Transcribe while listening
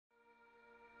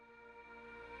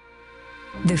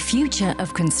The future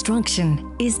of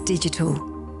construction is digital.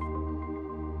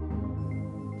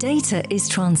 Data is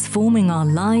transforming our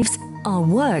lives, our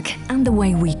work, and the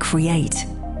way we create.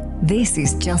 This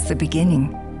is just the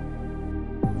beginning.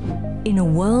 In a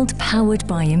world powered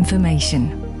by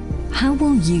information, how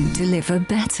will you deliver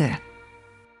better?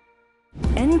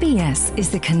 NBS is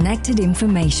the connected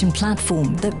information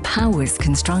platform that powers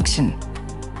construction.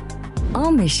 Our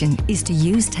mission is to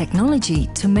use technology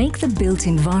to make the built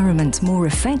environment more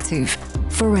effective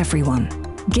for everyone,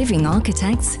 giving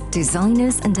architects,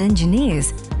 designers, and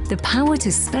engineers the power to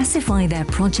specify their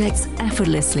projects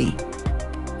effortlessly,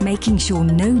 making sure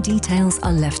no details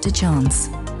are left to chance.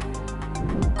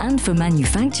 And for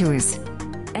manufacturers,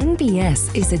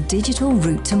 NBS is a digital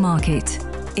route to market,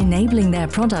 enabling their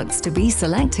products to be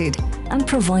selected and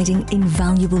providing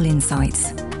invaluable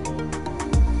insights.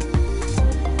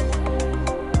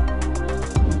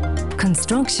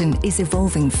 Construction is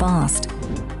evolving fast.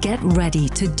 Get ready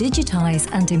to digitize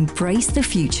and embrace the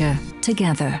future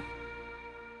together.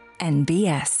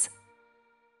 NBS.